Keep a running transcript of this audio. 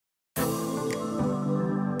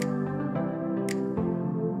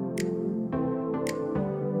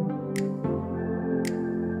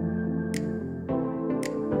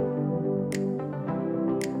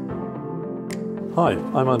Hi,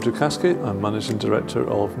 I'm Andrew Caskey. I'm Managing Director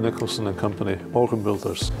of Nicholson & Company Organ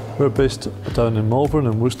Builders. We're based down in Malvern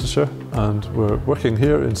in Worcestershire, and we're working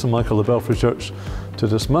here in St Michael the Belfry Church to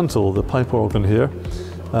dismantle the pipe organ here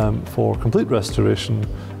for complete restoration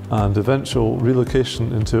and eventual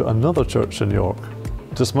relocation into another church in York.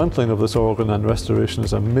 Dismantling of this organ and restoration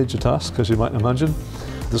is a major task, as you might imagine.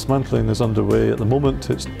 Dismantling is underway at the moment.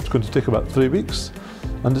 It's going to take about 3 weeks.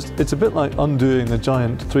 And it's a bit like undoing a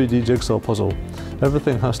giant 3D jigsaw puzzle.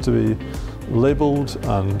 Everything has to be labelled,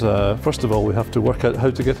 and first of all we have to work out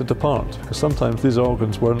how to get it apart, because sometimes these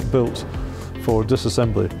organs weren't built for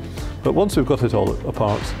disassembly. But once we've got it all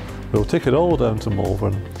apart, we'll take it all down to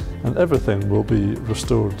Malvern and everything will be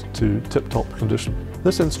restored to tip-top condition.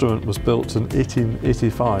 This instrument was built in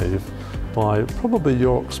 1885 by probably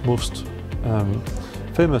York's most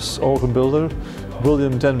famous organ builder,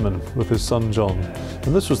 William Denman, with his son John.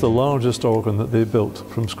 And this was the largest organ that they built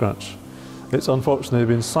from scratch. It's unfortunately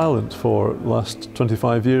been silent for the last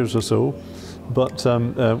 25 years or so, but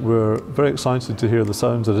we're very excited to hear the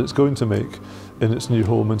sounds that it's going to make in its new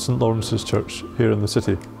home in St Lawrence's Church here in the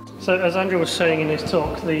city. So as Andrew was saying in his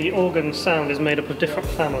talk, the organ sound is made up of different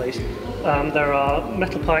families. There are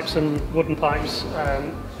metal pipes and wooden pipes.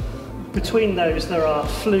 Between those there are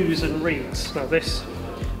flues and reeds. Now this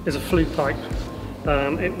is a flue pipe.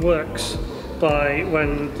 It works by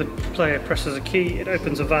when the player presses a key, it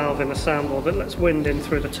opens a valve in the soundboard that lets wind in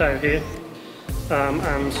through the toe here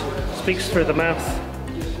and speaks through the mouth,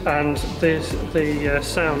 and the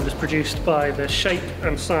sound is produced by the shape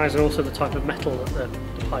and size and also the type of metal that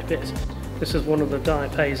the pipe is. This is one of the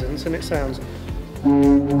diapasons and it sounds a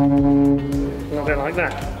little bit like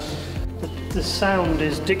that. The sound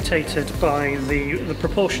is dictated by the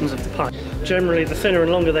proportions of the pipe. Generally, the thinner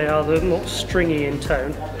and longer they are, the more stringy in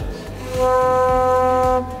tone.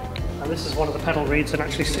 And this is one of the pedal reeds and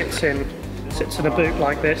actually sits in a boot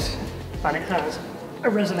like this, and it has a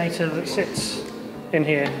resonator that sits in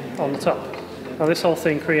here on the top. Now this whole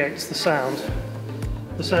thing creates the sound.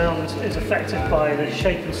 The sound is affected by the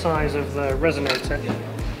shape and size of the resonator,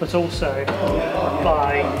 but also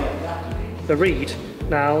by the reed.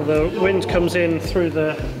 Now the wind comes in through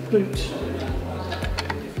the boot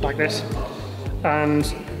like this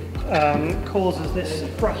and causes this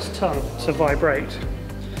brass tongue to vibrate,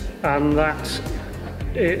 and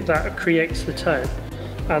that creates the tone.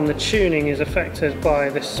 And the tuning is affected by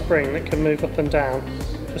this spring that can move up and down,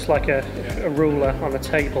 just like a ruler on a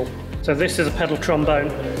table. So this is a pedal trombone,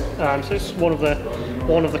 so it's one of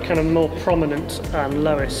the kind of more prominent and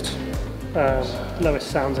lowest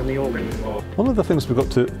sounds in the organ. One of the things we've got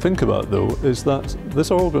to think about though is that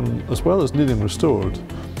this organ, as well as needing restored,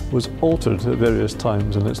 was altered at various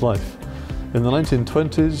times in its life. In the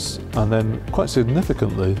 1920s and then quite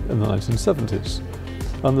significantly in the 1970s.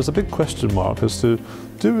 And there's a big question mark as to,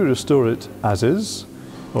 do we restore it as is,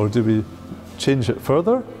 or do we change it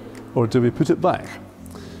further, or do we put it back?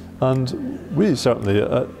 And we certainly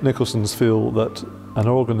at Nicholson's feel that an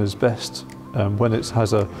organ is best when it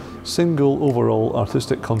has a single overall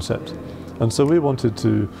artistic concept. And so we wanted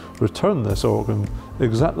to return this organ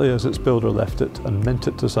exactly as its builder left it and meant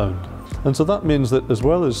it to sound. And so that means that as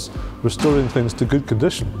well as restoring things to good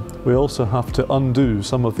condition, we also have to undo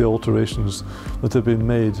some of the alterations that have been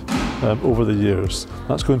made over the years.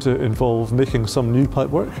 That's going to involve making some new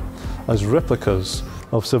pipework as replicas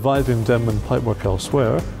of surviving Denman pipework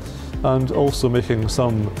elsewhere, and also making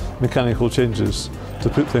some mechanical changes to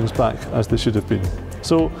put things back as they should have been.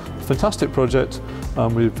 So, fantastic project,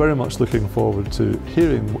 and we're very much looking forward to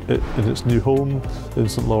hearing it in its new home in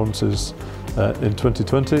St Lawrence's in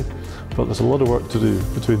 2020, but there's a lot of work to do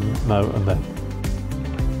between now and then.